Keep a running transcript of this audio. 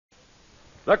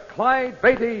The Clyde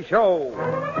Beatty Show.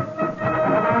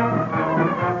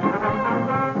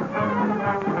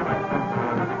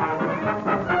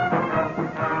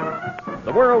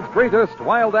 The world's greatest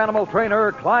wild animal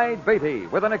trainer, Clyde Beatty,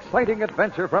 with an exciting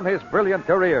adventure from his brilliant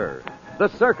career. The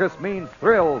circus means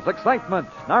thrills, excitement,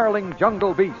 snarling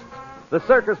jungle beasts. The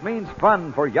circus means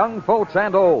fun for young folks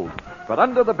and old. But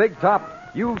under the big top,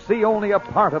 you see only a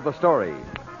part of the story.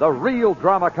 The real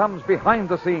drama comes behind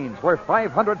the scenes, where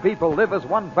 500 people live as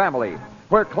one family,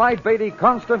 where Clyde Beatty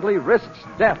constantly risks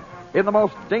death in the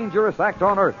most dangerous act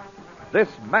on earth. This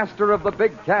master of the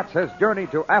big cats has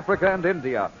journeyed to Africa and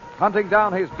India, hunting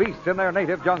down his beasts in their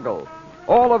native jungle.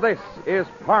 All of this is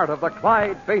part of the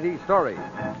Clyde Beatty story.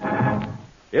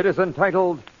 It is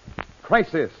entitled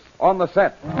Crisis on the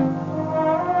Set.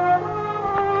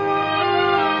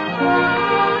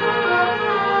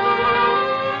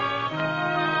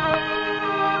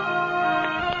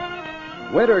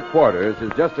 Winter quarters is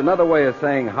just another way of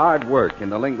saying hard work in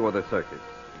the lingo of the circus.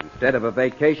 Instead of a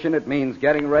vacation, it means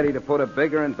getting ready to put a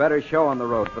bigger and better show on the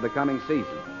road for the coming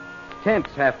season.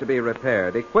 Tents have to be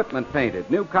repaired, equipment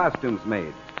painted, new costumes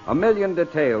made, a million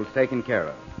details taken care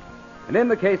of. And in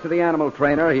the case of the animal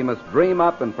trainer, he must dream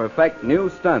up and perfect new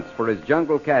stunts for his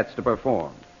jungle cats to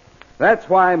perform. That's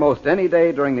why most any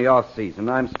day during the off-season,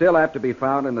 I'm still apt to be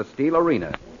found in the steel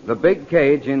arena, the big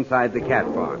cage inside the cat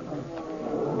farm.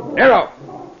 Hero!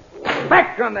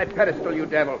 Back on that pedestal, you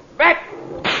devil! Back!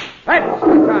 That's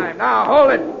the time. Now,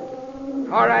 hold it.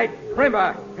 All right,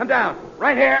 Primba, come down.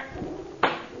 Right here.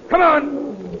 Come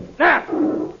on.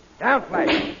 Now. Down,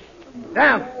 Flash.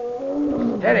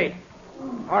 Down. Steady.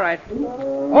 All right.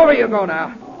 Over you go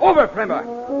now. Over, Primba.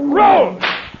 Roll!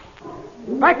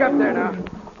 Back up there now.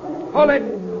 Hold it.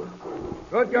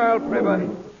 Good girl,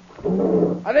 Primba.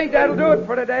 I think that'll do it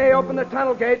for today. Open the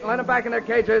tunnel gate and let them back in their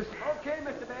cages. Okay,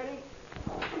 Mr. Beatty.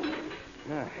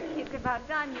 It's about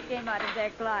time you came out of there,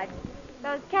 Clyde.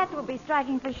 Those cats will be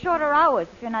striking for shorter hours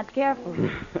if you're not careful.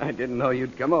 I didn't know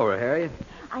you'd come over, Harriet.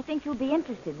 I think you'll be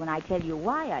interested when I tell you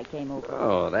why I came over.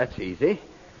 Oh, that's easy.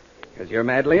 Because you're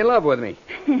madly in love with me.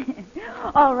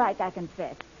 All right, I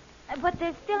confess. But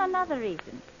there's still another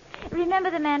reason. Remember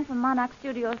the man from Monarch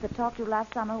Studios that talked to you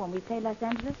last summer when we played Los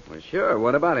Angeles? Well, sure.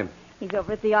 What about him? He's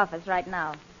over at the office right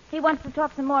now. He wants to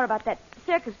talk some more about that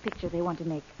circus picture they want to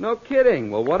make. No kidding.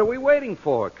 Well, what are we waiting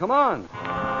for? Come on.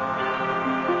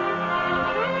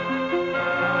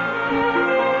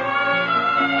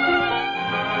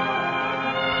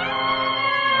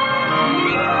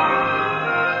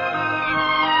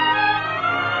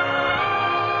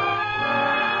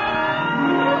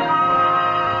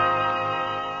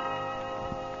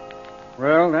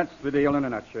 Well, that's the deal in a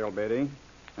nutshell, Beatty.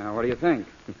 Now, what do you think?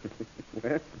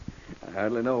 Well, I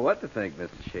hardly know what to think, Mr.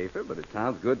 Schaefer, but it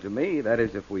sounds good to me. That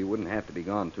is, if we wouldn't have to be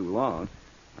gone too long.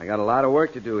 I got a lot of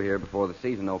work to do here before the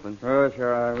season opens. Oh,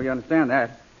 sure, we understand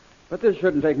that. But this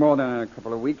shouldn't take more than a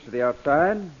couple of weeks to the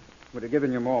outside. Would have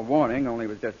given you more warning, only it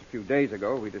was just a few days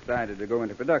ago we decided to go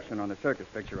into production on the circus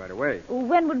picture right away.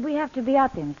 When would we have to be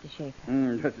out there, Mr.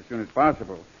 Schaefer? Just as soon as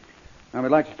possible. Now,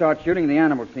 we'd like to start shooting the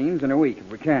animal scenes in a week, if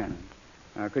we can.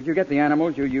 Could you get the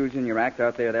animals you use in your act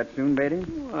out there that soon, Beatty?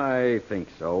 I think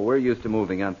so. We're used to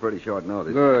moving on pretty short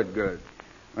notice. Good.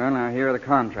 Well, now, here are the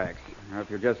contracts. Now, if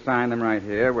you'll just sign them right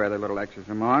here, where the little X's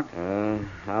are marked.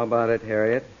 How about it,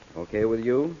 Harriet? Okay with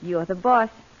you? You're the boss.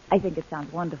 I think it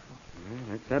sounds wonderful. Well,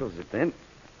 that settles it, then.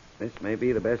 This may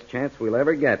be the best chance we'll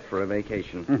ever get for a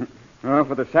vacation. Well,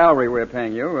 for the salary we're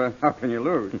paying you, how can you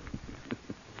lose?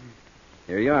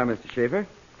 Here you are, Mr. Schaefer.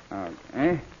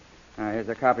 Okay. Here's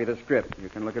a copy of the script. You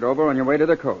can look it over on your way to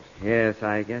the coast. Yes,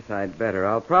 I guess I'd better.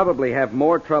 I'll probably have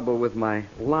more trouble with my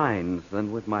lines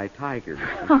than with my tigers.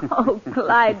 Oh,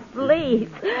 Clyde, please.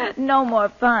 No more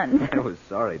fun. I was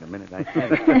sorry the minute I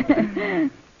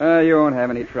said it. You won't have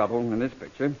any trouble in this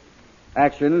picture.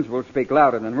 Actions will speak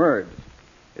louder than words.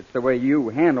 It's the way you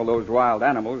handle those wild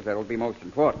animals that'll be most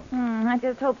important. I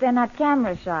just hope they're not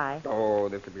camera shy. Oh,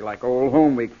 this will be like old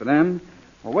home week for them.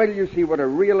 Well, wait till you see what a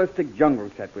realistic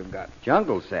jungle set we've got.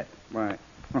 Jungle set? Why,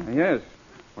 yes.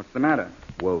 What's the matter?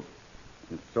 Well,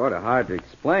 it's sort of hard to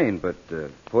explain, but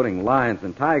putting lions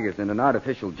and tigers in an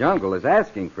artificial jungle is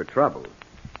asking for trouble.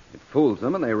 It fools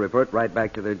them, and they revert right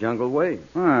back to their jungle ways.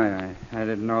 I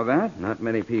didn't know that. Not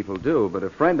many people do, but a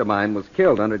friend of mine was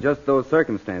killed under just those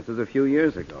circumstances a few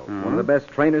years ago. Mm-hmm. One of the best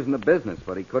trainers in the business,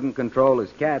 but he couldn't control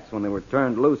his cats when they were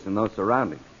turned loose in those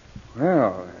surroundings.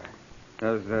 Well,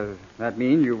 does that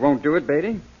mean you won't do it,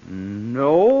 Beatty?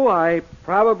 No, I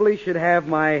probably should have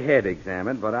my head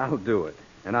examined, but I'll do it.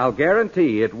 And I'll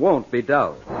guarantee it won't be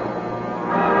dull.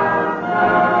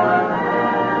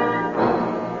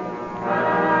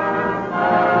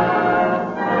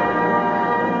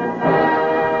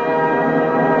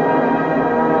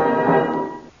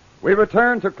 We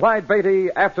return to Clyde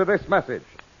Beatty after this message.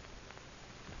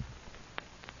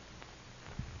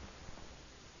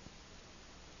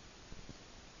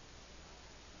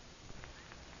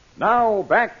 Now,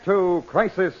 back to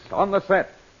Crisis on the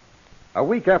Set. A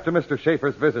week after Mr.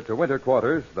 Schaefer's visit to winter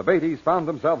quarters, the Beattys found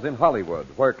themselves in Hollywood,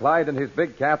 where Clyde and his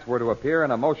big cats were to appear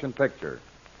in a motion picture.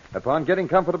 Upon getting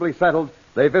comfortably settled,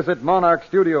 they visit Monarch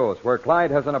Studios, where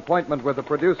Clyde has an appointment with the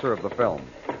producer of the film.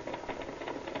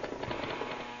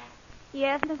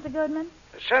 Yes, Mr. Goodman?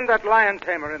 Send that lion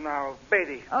tamer in now,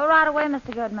 Beatty. Oh, right away,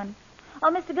 Mr. Goodman.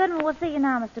 Oh, Mr. Goodman, we'll see you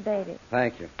now, Mr. Beatty.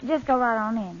 Thank you. Just go right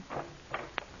on in.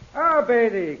 Oh,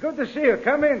 Beatty, good to see you.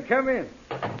 Come in, come in.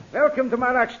 Welcome to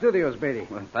Monarch Studios, Beatty.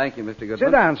 Well, thank you, Mr. Goodman.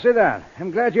 Sit down, sit down.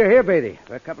 I'm glad you're here, Beatty.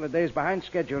 We're a couple of days behind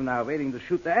schedule now, waiting to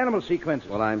shoot the animal sequences.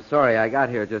 Well, I'm sorry I got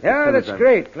here just as Yeah, soon that's as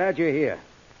great. Glad you're here.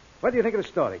 What do you think of the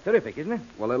story? Terrific, isn't it?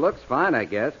 Well, it looks fine, I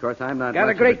guess. Of course, I'm not Got a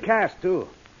much great of cast, too.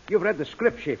 You've read the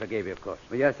script Schaefer gave you, of course.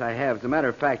 Well, yes, I have. As a matter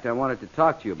of fact, I wanted to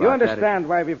talk to you about You that. understand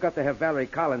why we've got to have Valerie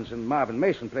Collins and Marvin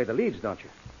Mason play the leads, don't you?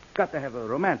 Got to have a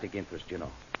romantic interest, you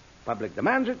know. Public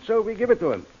demands it, so we give it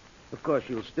to him. Of course,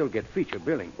 you'll still get feature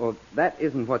billing. Well, that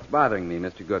isn't what's bothering me,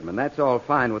 Mr. Goodman. That's all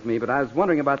fine with me, but I was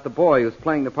wondering about the boy who's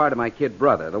playing the part of my kid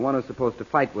brother, the one who's supposed to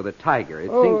fight with a tiger.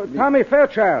 It seems to me... Tommy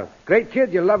Fairchild. Great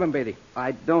kid. You'll love him, Beatty.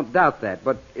 I don't doubt that,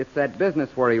 but it's that business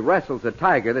where he wrestles a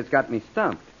tiger that's got me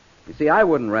stumped. You see, I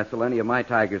wouldn't wrestle any of my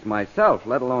tigers myself,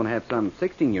 let alone have some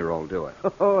 16-year-old do it.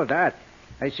 Oh, that.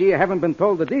 I see you haven't been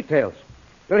told the details.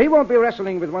 Well, he won't be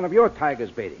wrestling with one of your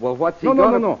tigers, Beatty. Well, what's he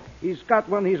No. He's got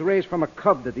one he's raised from a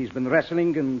cub that he's been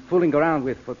wrestling and fooling around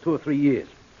with for 2 or 3 years.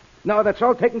 No, that's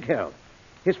all taken care of.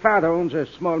 His father owns a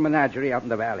small menagerie out in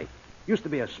the valley. Used to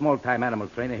be a small-time animal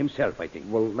trainer himself, I think.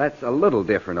 Well, that's a little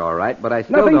different, all right, but I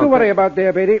still Nothing don't to worry think... about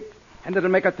there, Beatty. And it'll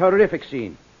make a terrific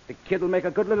scene. The kid will make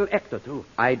a good little actor, too.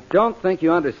 I don't think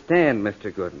you understand,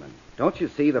 Mr. Goodman. Don't you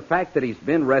see, the fact that he's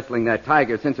been wrestling that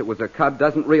tiger since it was a cub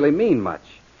doesn't really mean much.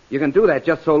 You can do that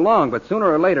just so long, but sooner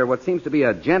or later, what seems to be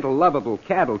a gentle, lovable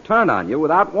cat will turn on you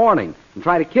without warning and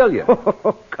try to kill you.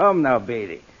 Oh, come now,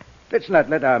 Beatty. Let's not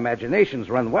let our imaginations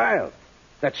run wild.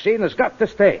 That scene has got to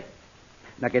stay.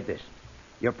 Now, get this.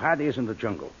 Your party is in the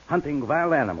jungle, hunting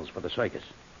wild animals for the circus.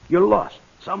 You're lost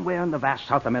somewhere in the vast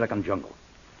South American jungle.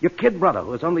 Your kid brother,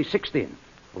 who is only 16,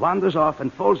 wanders off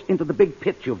and falls into the big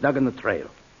pit you've dug in the trail.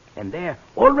 And there,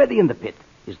 already in the pit,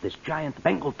 is this giant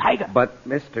Bengal tiger. But,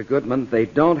 Mr. Goodman, they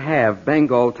don't have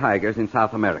Bengal tigers in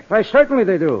South America. Why, certainly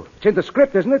they do. It's in the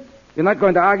script, isn't it? You're not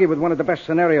going to argue with one of the best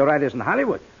scenario writers in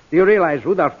Hollywood. Do you realize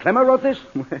Rudolph Klemmer wrote this?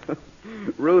 Well,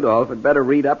 Rudolph had better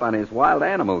read up on his wild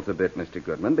animals a bit, Mr.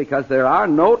 Goodman, because there are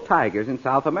no tigers in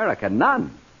South America.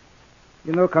 None.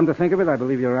 You know, come to think of it, I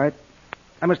believe you're right.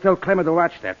 I must tell Klemmer to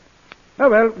watch that. Oh,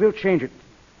 well, we'll change it.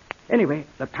 Anyway,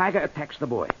 the tiger attacks the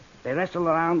boy. They wrestle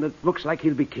around. It looks like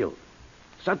he'll be killed.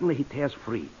 Suddenly he tears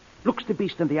free, looks the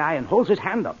beast in the eye, and holds his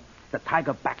hand up. The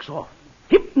tiger backs off,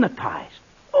 hypnotized.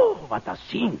 Oh, what a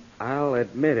scene. I'll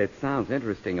admit it sounds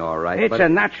interesting, all right. It's but... a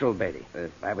natural, Betty.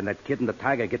 When that kid and the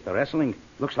tiger get to wrestling,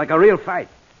 looks like a real fight.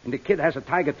 And the kid has a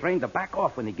tiger trained to back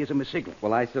off when he gives him a signal.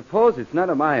 Well, I suppose it's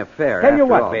none of my affair. Tell you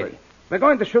what, all, Betty. We're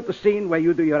going to shoot the scene where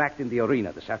you do your act in the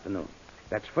arena this afternoon.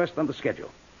 That's first on the schedule.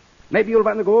 Maybe you'll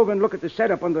want to go over and look at the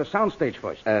setup on the soundstage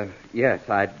first. Yes,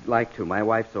 I'd like to. My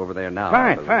wife's over there now.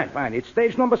 Fine. It's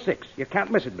stage number 6. You can't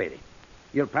miss it, Betty.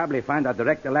 You'll probably find our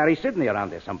director, Larry Sidney,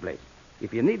 around there someplace.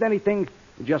 If you need anything,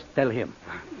 just tell him.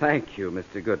 Thank you,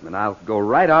 Mr. Goodman. I'll go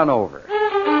right on over.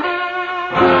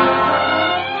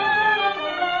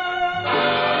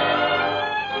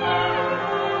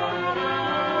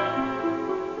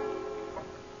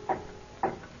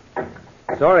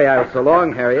 Sorry I was so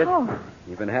long, Harriet. Oh.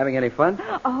 You been having any fun?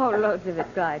 Oh, loads of it,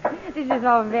 Clyde. This is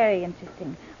all very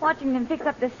interesting. Watching them fix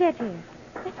up the set here.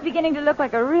 It's beginning to look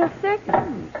like a real circus.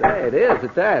 Say, it is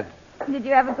at that. Did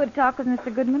you have a good talk with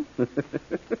Mr. Goodman?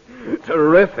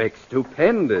 Terrific,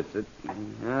 stupendous.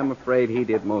 I'm afraid he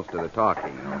did most of the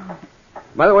talking.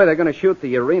 By the way, they're going to shoot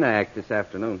the arena act this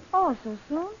afternoon. Oh, so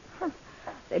soon?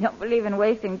 They don't believe in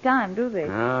wasting time, do they?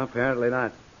 No, apparently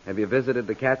not. Have you visited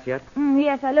the cats yet?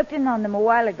 Yes, I looked in on them a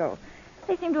while ago.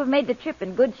 They seem to have made the trip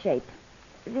in good shape.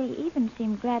 They even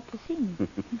seem glad to see me.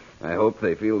 I hope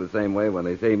they feel the same way when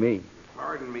they see me.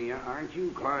 Pardon me, aren't you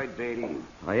Clyde Beatty?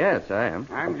 Oh, yes, I am.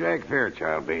 I'm Jack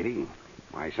Fairchild Beatty.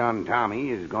 My son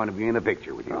Tommy is going to be in the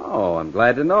picture with you. Oh, I'm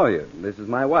glad to know you. This is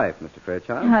my wife, Mr.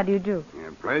 Fairchild. How do you do? Yeah,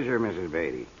 pleasure, Mrs.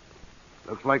 Beatty.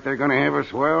 Looks like they're going to have a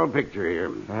swell picture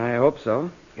here. I hope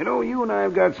so. You know, you and I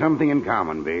have got something in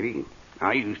common, Beatty.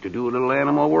 I used to do a little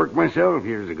animal work myself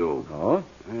years ago. Oh?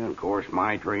 Well, of course,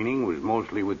 my training was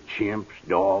mostly with chimps,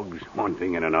 dogs, one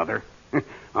thing and another.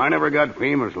 I never got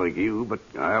famous like you, but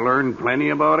I learned plenty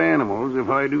about animals, if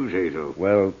I do say so.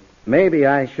 Well, maybe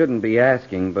I shouldn't be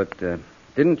asking, but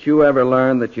didn't you ever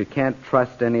learn that you can't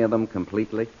trust any of them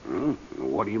completely?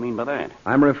 What do you mean by that?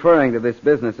 I'm referring to this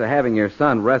business of having your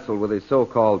son wrestle with his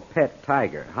so-called pet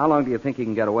tiger. How long do you think he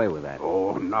can get away with that?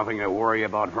 Oh, nothing to worry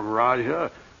about from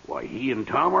Raja. Why, he and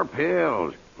Tom are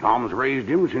pals. Tom's raised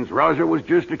him since Raja was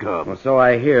just a cub. Well, so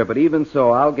I hear, but even so,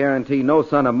 I'll guarantee no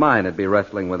son of mine would be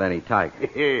wrestling with any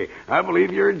tiger. I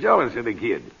believe you're jealous of the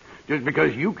kid. Just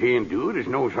because you can't do it is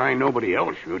no sign nobody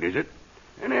else should, is it?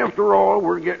 And after all,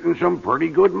 we're getting some pretty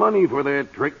good money for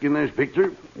that trick in this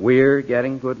picture. We're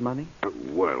getting good money?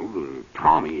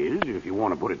 Tommy is, if you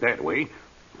want to put it that way.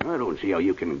 I don't see how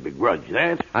you can begrudge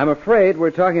that. I'm afraid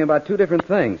we're talking about two different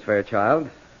things,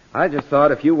 Fairchild. I just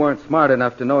thought if you weren't smart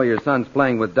enough to know your son's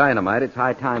playing with dynamite, it's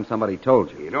high time somebody told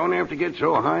you. You don't have to get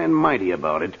so high and mighty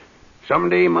about it.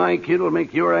 Someday my kid will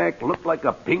make your act look like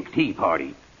a pink tea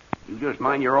party. You just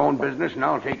mind your own business, and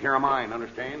I'll take care of mine,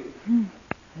 understand?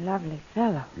 Lovely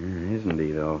fellow. Isn't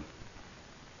he, though?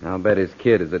 I'll bet his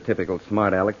kid is a typical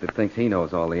smart aleck that thinks he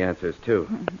knows all the answers, too.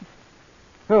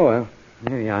 Oh, well,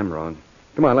 maybe I'm wrong.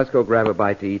 Come on, let's go grab a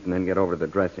bite to eat and then get over to the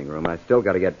dressing room. I still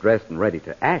got to get dressed and ready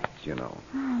to act, you know.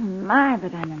 Oh, my,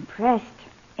 but I'm impressed.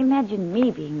 Imagine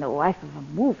me being the wife of a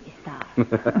movie star.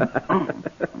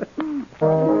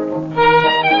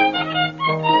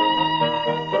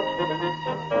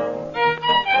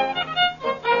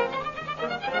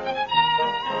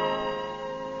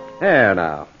 There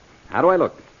now. How do I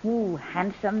look? Ooh,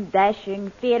 handsome,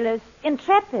 dashing, fearless,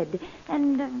 intrepid,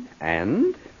 and...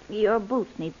 And? Your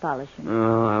boots need polishing.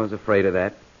 Oh, I was afraid of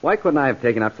that. Why couldn't I have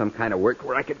taken up some kind of work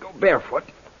where I could go barefoot?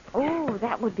 Oh,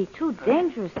 that would be too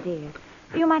dangerous, dear.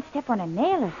 You might step on a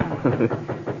nail or something.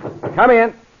 Come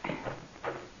in.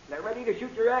 They're ready to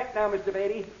shoot your act now, Mr.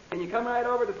 Beatty. Can you come right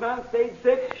over to sound stage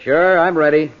 6? Sure, I'm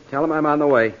ready. Tell him I'm on the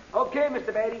way. Okay,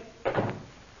 Mr. Beatty.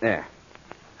 There.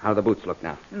 How do the boots look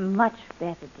now? Much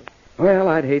better, dear. Well,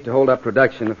 I'd hate to hold up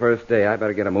production the first day. I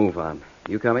better get a move on.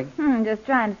 You coming? Just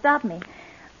try and stop me.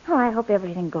 Oh, I hope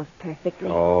everything goes perfectly.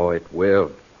 Oh, it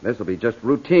will. This will be just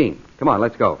routine. Come on,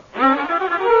 let's go.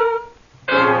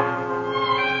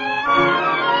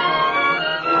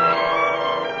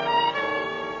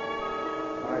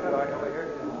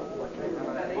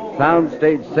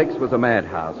 Soundstage 6 was a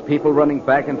madhouse. People running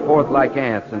back and forth like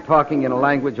ants and talking in a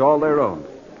language all their own.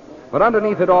 But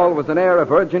underneath it all was an air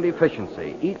of urgent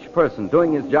efficiency, each person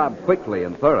doing his job quickly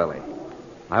and thoroughly.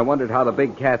 I wondered how the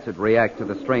big cats would react to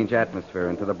the strange atmosphere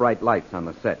and to the bright lights on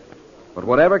the set. But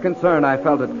whatever concern I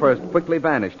felt at first quickly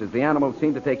vanished as the animals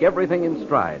seemed to take everything in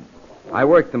stride. I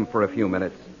worked them for a few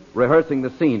minutes, rehearsing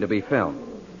the scene to be filmed.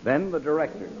 Then the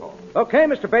director called. Okay,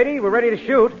 Mr. Beatty, we're ready to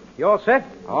shoot. You all set?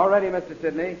 All ready, Mr.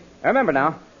 Sidney. Remember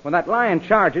now, when that lion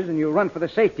charges and you run for the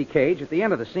safety cage at the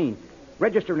end of the scene,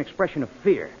 register an expression of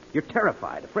fear. You're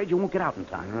terrified, afraid you won't get out in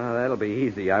time. Oh, that'll be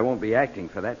easy. I won't be acting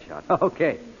for that shot.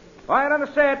 Okay. Quiet on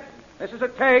the set. This is a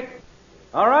take.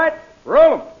 All right,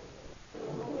 roll 'em.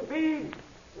 Speed.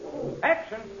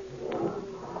 Action.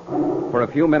 For a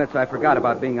few minutes, I forgot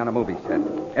about being on a movie set.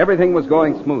 Everything was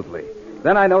going smoothly.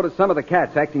 Then I noticed some of the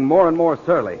cats acting more and more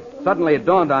surly. Suddenly it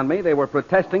dawned on me they were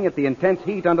protesting at the intense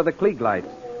heat under the Klieg lights.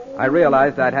 I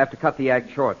realized I'd have to cut the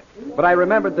act short. But I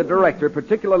remembered the director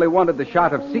particularly wanted the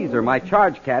shot of Caesar, my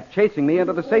charge cat, chasing me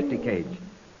into the safety cage.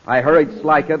 I hurried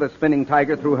Slika, the spinning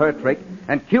tiger, through her trick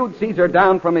and cued Caesar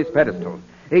down from his pedestal.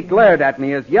 He glared at me,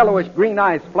 his yellowish-green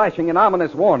eyes flashing an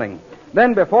ominous warning.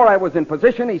 Then, before I was in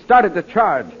position, he started to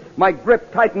charge. My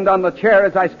grip tightened on the chair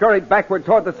as I scurried backward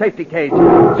toward the safety cage.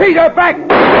 Caesar, back!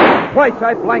 Twice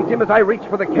I blanked him as I reached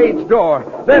for the cage door.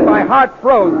 Then my heart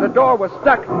froze. The door was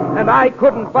stuck, and I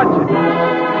couldn't budge it.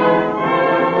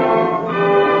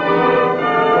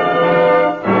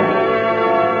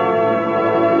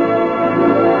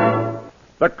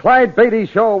 The Clyde Beatty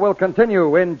Show will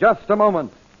continue in just a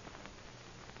moment.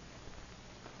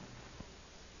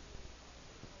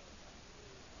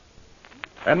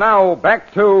 And now,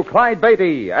 back to Clyde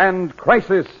Beatty and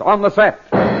Crisis on the Set.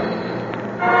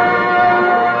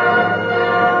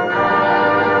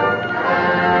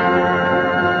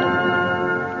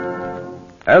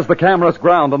 As the cameras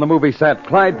ground on the movie set,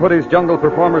 Clyde put his jungle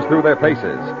performers through their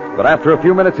paces. But after a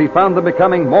few minutes, he found them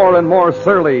becoming more and more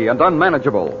surly and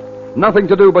unmanageable. Nothing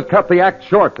to do but cut the act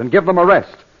short and give them a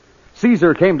rest.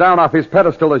 Caesar came down off his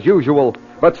pedestal as usual,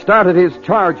 but started his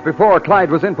charge before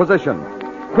Clyde was in position.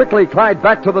 Quickly, Clyde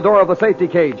backed to the door of the safety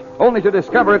cage, only to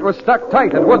discover it was stuck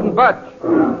tight and wouldn't budge.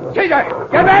 Caesar,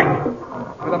 get back!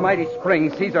 With a mighty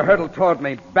spring, Caesar hurtled toward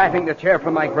me, batting the chair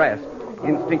from my grasp.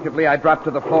 Instinctively, I dropped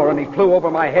to the floor, and he flew over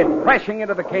my head, crashing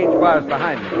into the cage bars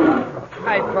behind me.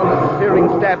 I felt a searing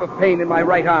stab of pain in my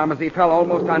right arm as he fell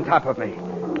almost on top of me.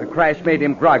 The crash made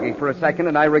him groggy for a second,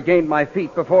 and I regained my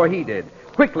feet before he did.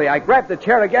 Quickly, I grabbed the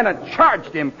chair again and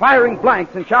charged him, firing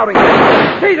blanks and shouting,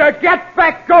 "Peter, get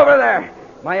back over there!"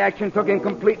 My action took him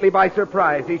completely by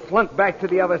surprise. He slunk back to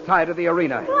the other side of the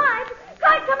arena. Clyde,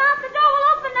 come out. The door will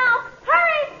open now.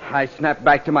 Hurry! I snapped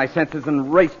back to my senses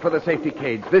and raced for the safety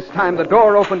cage. This time the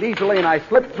door opened easily, and I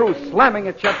slipped through, slamming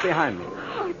it shut behind me.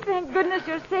 Oh, thank goodness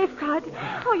you're safe, Clyde.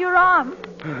 Oh, your arm.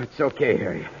 It's okay,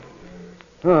 Harry.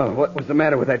 Oh, what was the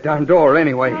matter with that darn door,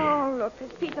 anyway? Oh, look,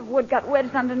 this piece of wood got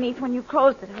wedged underneath when you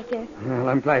closed it, I guess. Well,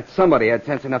 I'm glad somebody had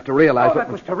sense enough to realize... Oh,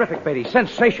 that was terrific, Beatty.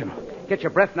 Sensational. Get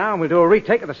your breath now, and we'll do a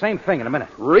retake of the same thing in a minute.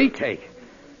 Retake?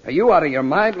 Are you out of your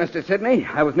mind, Mr. Sidney?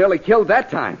 I was nearly killed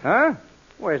that time. Huh?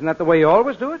 Well, isn't that the way you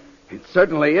always do it? It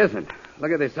certainly isn't.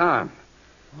 Look at this arm.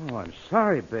 Oh, I'm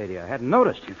sorry, Beatty. I hadn't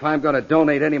noticed. If I'm going to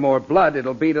donate any more blood,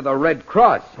 it'll be to the Red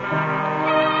Cross.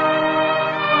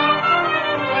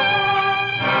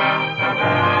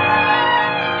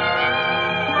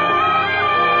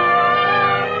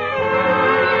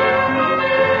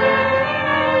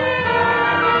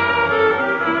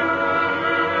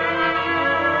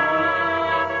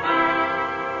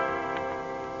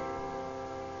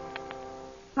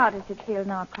 How does it feel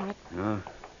now, Clyde? Oh,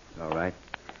 it's all right.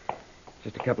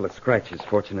 Just a couple of scratches,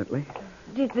 fortunately.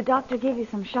 Did the doctor give you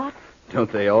some shots?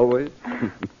 Don't they always?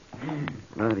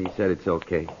 Well, he said it's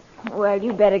okay. Well,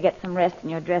 you better get some rest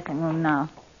in your dressing room now.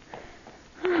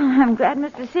 I'm glad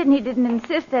Mr. Sidney didn't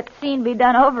insist that scene be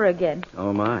done over again.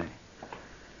 Oh, my.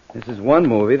 This is one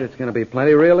movie that's going to be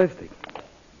plenty realistic.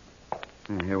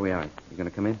 Here we are. You going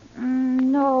to come in?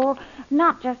 No,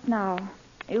 not just now.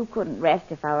 You couldn't rest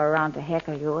if I were around to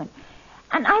heckle you.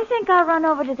 And I think I'll run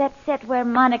over to that set where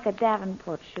Monica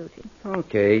Davenport's shooting.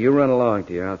 Okay, you run along,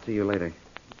 dear. I'll see you later.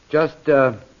 Just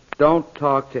don't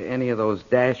talk to any of those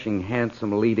dashing,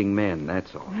 handsome leading men,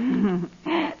 that's all.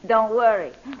 Don't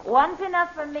worry. One's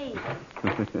enough for me.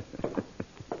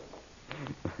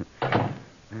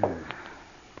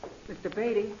 Mr.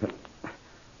 Beatty.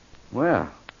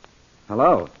 Well,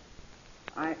 hello.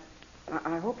 I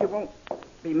hope you won't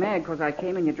be mad because I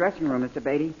came in your dressing room, Mr.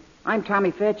 Beatty. I'm Tommy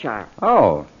Fairchild.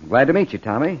 Oh, glad to meet you,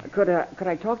 Tommy. Could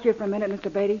I talk to you for a minute,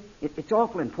 Mr. Beatty? It's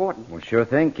awful important. Well, sure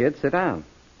thing, kid. Sit down.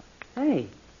 Hey,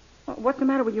 what's the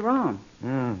matter with your arm?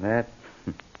 That...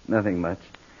 Nothing much.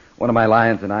 One of my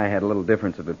lions and I had a little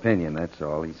difference of opinion, that's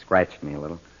all. He scratched me a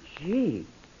little. Gee.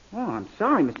 Oh, I'm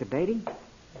sorry, Mr. Beatty.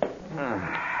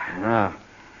 Now,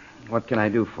 what can I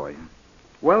do for you?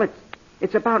 Well,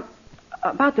 it's about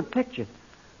the picture.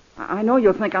 I know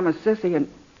you'll think I'm a sissy,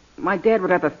 and my dad would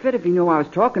have a fit if he knew I was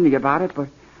talking to you about it, but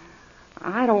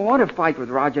I don't want to fight with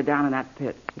Roger down in that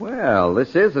pit. Well,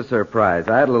 this is a surprise.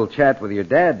 I had a little chat with your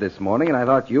dad this morning, and I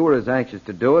thought you were as anxious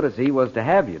to do it as he was to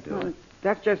have you do it.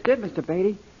 That's just it, Mr.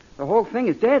 Beatty. The whole thing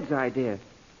is Dad's idea.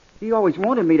 He always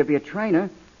wanted me to be a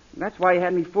trainer. That's why he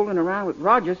had me fooling around with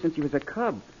Roger since he was a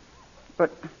cub.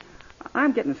 But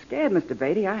I'm getting scared, Mr.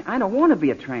 Beatty. I don't want to be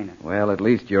a trainer. Well, at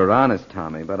least you're honest,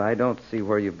 Tommy, but I don't see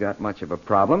where you've got much of a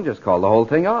problem. Just call the whole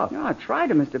thing off. No, I tried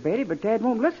to, Mr. Beatty, but Dad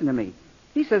won't listen to me.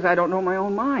 He says I don't know my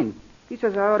own mind. He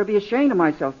says I ought to be ashamed of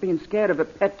myself being scared of a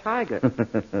pet tiger.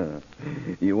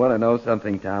 You want to know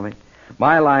something, Tommy?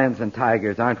 My lions and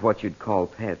tigers aren't what you'd call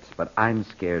pets, but I'm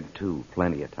scared, too,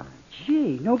 plenty of times.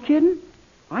 Gee, no kidding?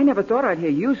 I never thought I'd hear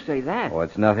you say that. Oh,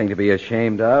 it's nothing to be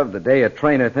ashamed of. The day a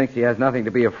trainer thinks he has nothing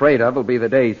to be afraid of will be the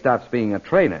day he stops being a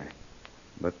trainer.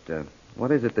 But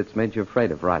what is it that's made you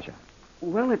afraid of Raja?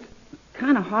 Well, it's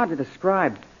kind of hard to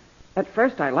describe. At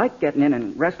first, I liked getting in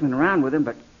and wrestling around with him,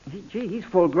 but, he's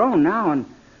full grown now, and,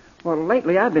 well,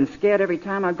 lately I've been scared every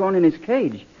time I've gone in his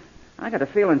cage. I got a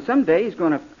feeling someday he's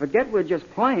going to forget we're just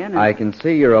playing. And... I can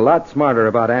see you're a lot smarter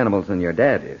about animals than your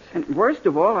dad is. And worst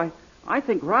of all, I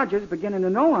think Roger's beginning to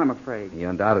know I'm afraid. He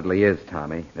undoubtedly is,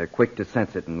 Tommy. They're quick to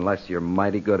sense it unless you're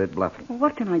mighty good at bluffing. Well,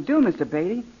 what can I do, Mr.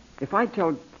 Beatty? If I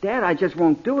tell Dad I just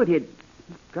won't do it, he'd...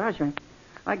 Gosh,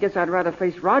 I guess I'd rather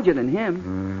face Roger than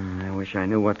him. I wish I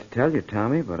knew what to tell you,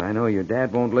 Tommy, but I know your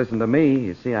dad won't listen to me.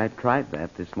 You see, I tried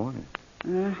that this morning.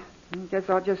 I guess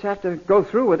I'll just have to go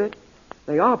through with it.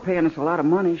 They are paying us a lot of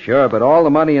money. Sure, but all the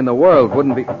money in the world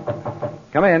wouldn't be...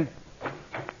 Come in.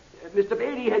 Mr.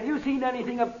 Beatty, have you seen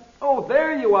anything of... Oh,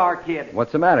 there you are, kid.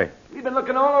 What's the matter? We've been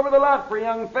looking all over the lot for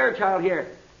young Fairchild here.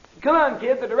 Come on,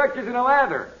 kid. The director's in a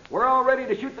lather. We're all ready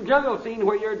to shoot the jungle scene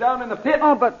where you're down in the pit.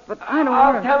 Oh, but I don't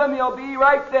I'll tell him you'll be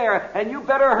right there, and you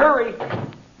better hurry.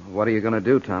 What are you going to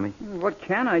do, Tommy? What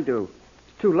can I do?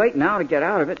 It's too late now to get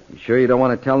out of it. You sure you don't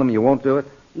want to tell them you won't do it?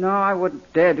 No, I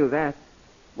wouldn't dare do that.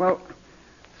 Well,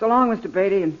 so long, Mr.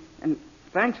 Beatty, and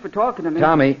thanks for talking to me.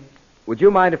 Tommy, would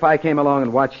you mind if I came along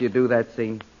and watched you do that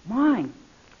scene? Mine?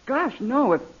 Gosh,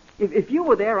 no. If you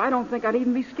were there, I don't think I'd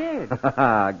even be scared.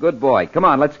 Good boy. Come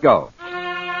on, let's go.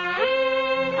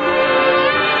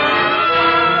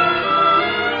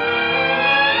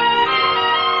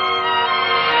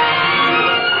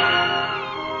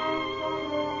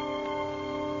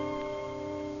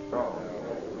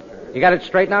 You got it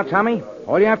straight now, Tommy?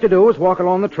 All you have to do is walk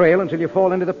along the trail until you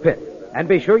fall into the pit. And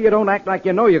be sure you don't act like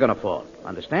you know you're going to fall.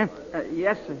 Understand?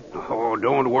 Yes, sir. Oh,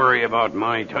 don't worry about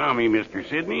my Tommy, Mr.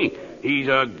 Sidney. He's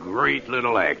a great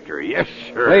little actor. Yes,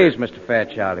 sir. Please, Mr.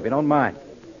 Fairchild, if you don't mind.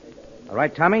 All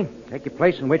right, Tommy, take your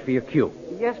place and wait for your cue.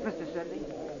 Yes, Mr. Sidney.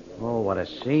 Oh, what a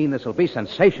scene. This will be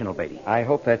sensational, Beatty. I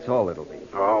hope that's all it'll be.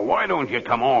 Oh, why don't you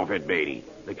come off it, Beatty?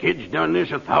 The kid's done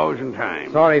this 1,000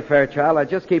 times. Sorry, Fairchild. I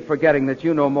just keep forgetting that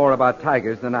you know more about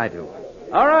tigers than I do.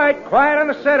 All right, quiet on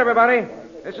the set, everybody.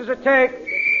 This is a take.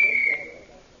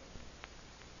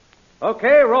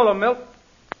 Okay, roll 'em, Milt.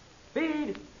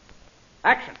 Speed.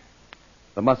 Action.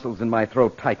 The muscles in my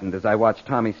throat tightened as I watched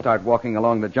Tommy start walking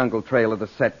along the jungle trail of the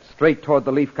set, straight toward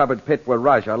the leaf-covered pit where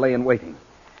Raja lay in waiting.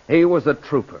 He was a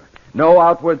trooper. No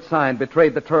outward sign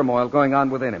betrayed the turmoil going on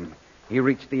within him. He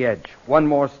reached the edge. One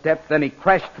more step, then he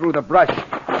crashed through the brush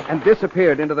and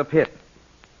disappeared into the pit.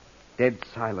 Dead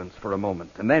silence for a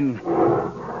moment, and then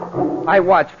I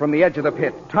watched from the edge of the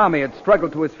pit. Tommy had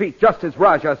struggled to his feet just as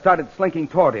Raja started slinking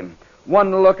toward him.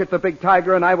 One look at the big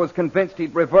tiger, and I was convinced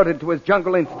he'd reverted to his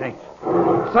jungle instincts.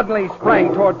 Suddenly he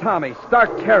sprang toward Tommy.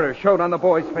 Stark terror showed on the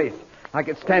boy's face. I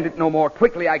could stand it no more.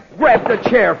 Quickly, I grabbed a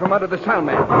chair from under the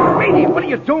soundman. Beatty, what are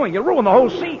you doing? You ruined the whole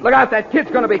scene. Look out, that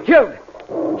kid's going to be killed.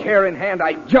 Chair in hand,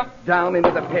 I jumped down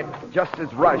into the pit, just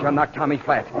as Raja knocked Tommy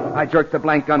flat. I jerked the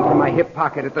blank gun from my hip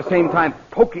pocket, at the same time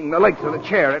poking the legs of the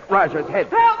chair at Raja's head.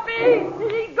 Help me!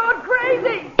 He's gone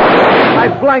crazy! I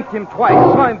blanked him twice,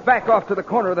 saw him back off to the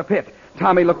corner of the pit.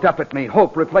 Tommy looked up at me,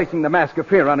 hope replacing the mask of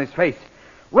fear on his face.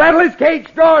 Rattle his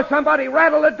cage door, somebody!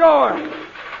 Rattle the door!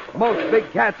 Most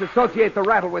big cats associate the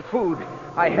rattle with food.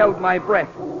 I held my breath.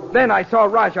 Then I saw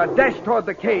Raja dash toward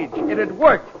the cage. It had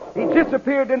worked. He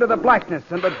disappeared into the blackness,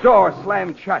 and the door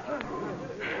slammed shut.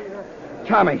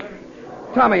 Tommy,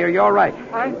 are you all right?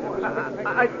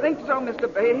 I think so, Mr.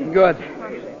 Beatty. Good.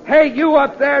 Hey, you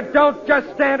up there, don't just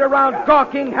stand around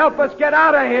gawking. Help us get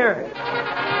out of here.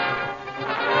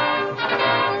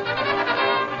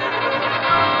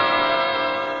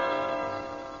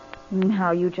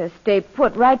 Now, you just stay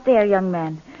put right there, young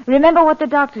man. Remember what the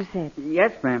doctor said.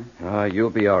 Yes, ma'am. Oh, you'll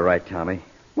be all right, Tommy.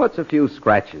 What's a few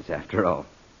scratches, after all?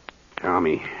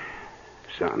 Tommy,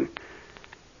 son,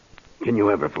 can you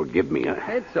ever forgive me?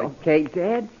 It's okay,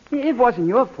 Dad. It wasn't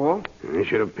your fault. I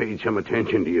should have paid some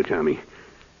attention to you, Tommy.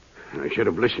 I should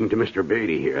have listened to Mr.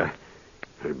 Beatty here.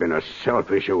 I've been a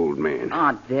selfish old man.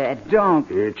 Oh, Dad, don't.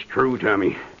 It's true,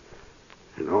 Tommy.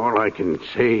 And all I can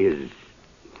say is,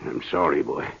 I'm sorry,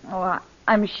 boy. Oh,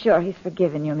 I'm sure he's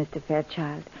forgiven you, Mr.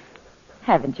 Fairchild.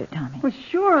 Haven't you, Tommy? Well,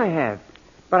 sure I have.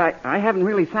 But I haven't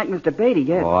really thanked Mr. Beatty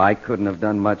yet. Oh, I couldn't have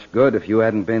done much good if you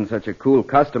hadn't been such a cool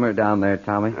customer down there,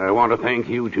 Tommy. I want to thank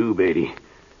you, too, Beatty.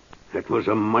 That was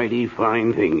a mighty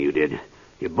fine thing you did.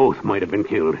 You both might have been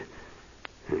killed.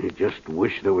 I just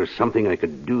wish there was something I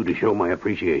could do to show my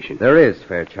appreciation. There is,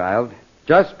 Fairchild.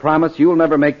 Just promise you'll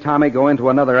never make Tommy go into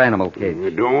another animal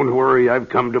cage. Don't worry, I've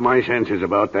come to my senses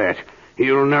about that.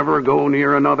 He'll never go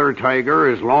near another tiger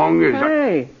as long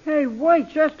as... Hey, wait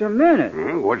just a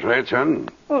minute. What's that, son?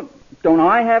 Well, don't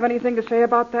I have anything to say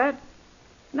about that?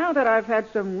 Now that I've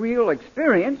had some real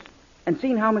experience and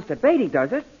seen how Mr. Beatty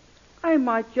does it, I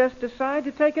might just decide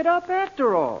to take it up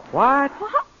after all. What?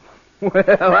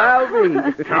 Well,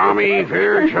 I'll be. Tommy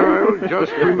Fairchild,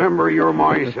 just remember you're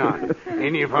my son.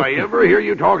 And if I ever hear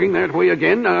you talking that way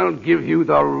again, I'll give you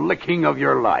the licking of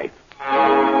your life.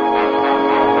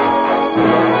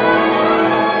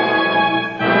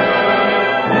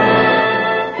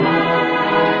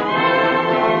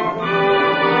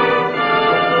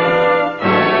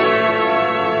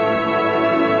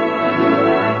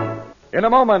 In a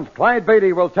moment, Clyde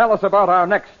Beatty will tell us about our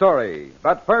next story.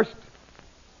 But first...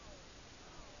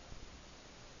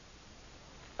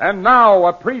 And now,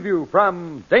 a preview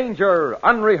from Danger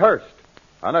Unrehearsed,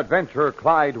 an adventure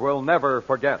Clyde will never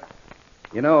forget.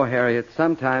 You know, Harriet,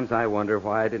 sometimes I wonder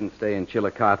why I didn't stay in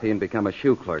Chillicothe and become a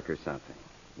shoe clerk or something.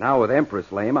 Now, with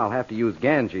Empress lame, I'll have to use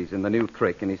Ganges in the new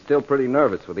trick, and he's still pretty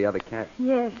nervous with the other cats.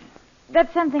 Yes.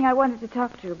 That's something I wanted to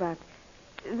talk to you about.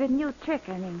 The new trick,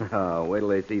 I mean. Oh, wait till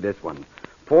they see this one.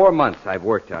 4 months I've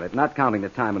worked on it, not counting the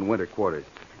time in winter quarters.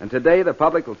 And today the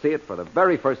public will see it for the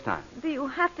very first time. Do you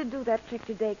have to do that trick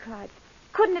today, Clyde?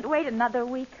 Couldn't it wait another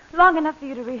week? Long enough for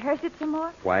you to rehearse it some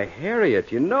more? Why,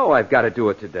 Harriet, you know I've got to do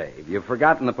it today. If you've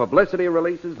forgotten the publicity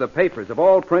releases, the papers have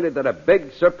all printed that a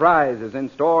big surprise is in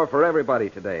store for everybody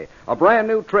today. A brand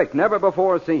new trick never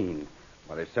before seen.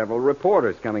 Well, there's several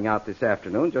reporters coming out this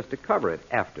afternoon just to cover it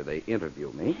after they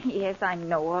interview me. Yes, I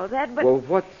know all that, but... Well,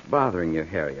 what's bothering you,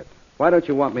 Harriet? Why don't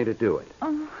you want me to do it?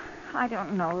 Oh, I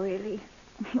don't know, really.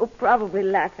 You'll probably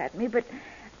laugh at me, but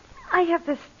I have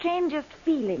the strangest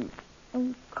feeling.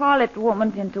 Call it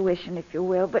woman's intuition, if you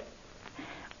will, but...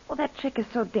 Oh, that trick is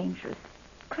so dangerous.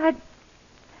 Clyde,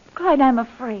 I'm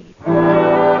afraid.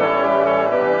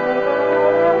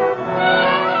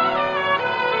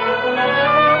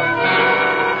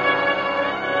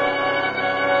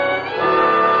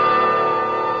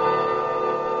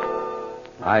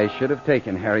 I should have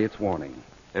taken Harriet's warning.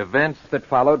 Events that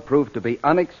followed proved to be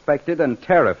unexpected and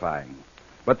terrifying.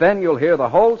 But then you'll hear the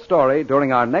whole story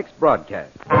during our next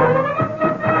broadcast.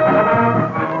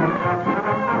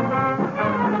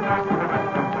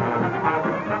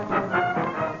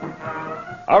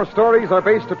 Our stories are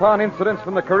based upon incidents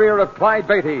from the career of Clyde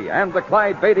Beatty and the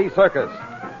Clyde Beatty Circus.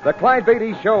 The Clyde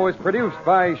Beatty Show is produced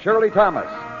by Shirley Thomas.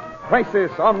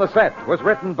 Crisis on the Set was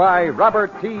written by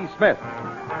Robert T. Smith.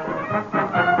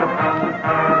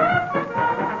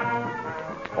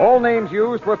 All names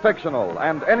used were fictional,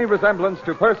 and any resemblance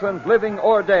to persons living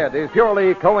or dead is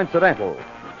purely coincidental.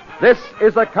 This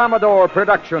is a Commodore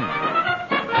production.